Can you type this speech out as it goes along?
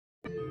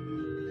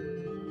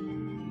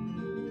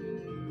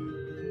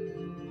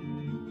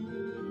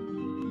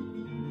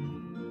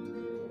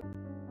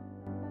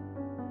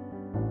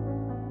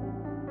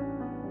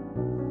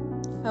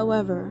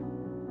However,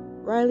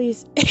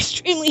 Riley's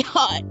extremely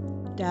hot.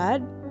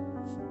 Dad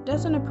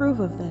doesn't approve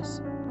of this.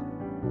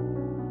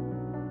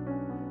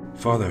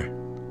 Father,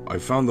 I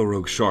found the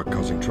rogue shark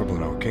causing trouble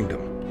in our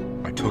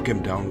kingdom. I took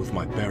him down with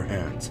my bare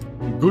hands.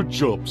 Good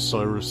job,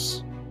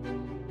 Cyreus.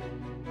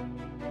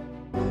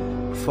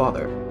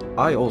 Father,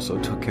 I also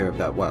took care of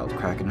that wild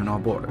kraken in our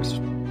borders.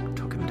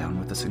 Took him down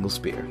with a single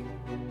spear.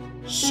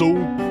 So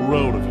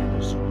proud of you,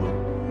 Azula.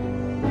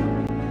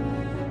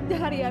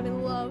 Daddy, I'm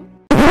in love.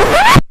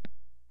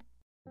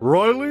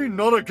 Riley,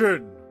 not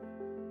again!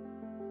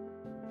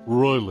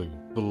 Riley,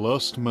 the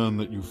last man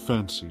that you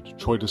fancied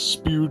tried to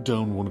spear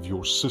down one of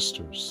your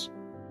sisters.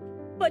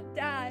 But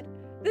Dad,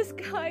 this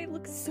guy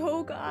looks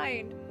so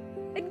kind.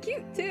 And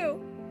cute,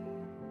 too.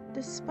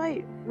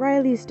 Despite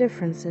Riley's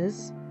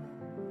differences,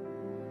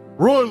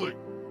 Riley,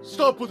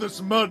 stop with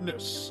this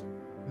madness!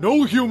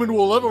 No human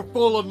will ever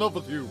fall in love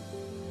with you!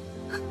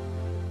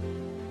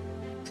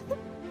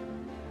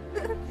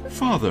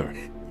 Father,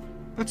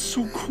 that's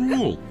so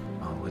cruel.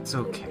 Oh, it's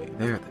okay.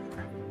 There.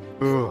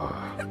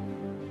 Ugh.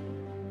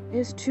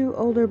 his two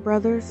older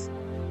brothers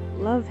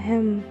love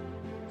him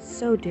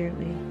so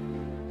dearly.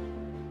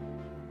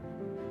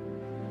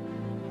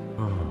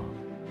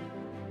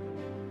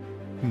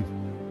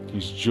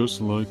 He's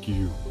just like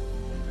you.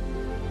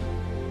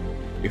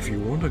 If you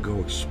want to go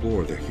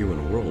explore the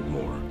human world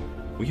more,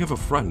 we have a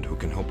friend who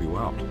can help you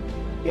out.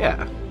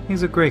 Yeah,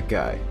 he's a great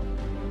guy.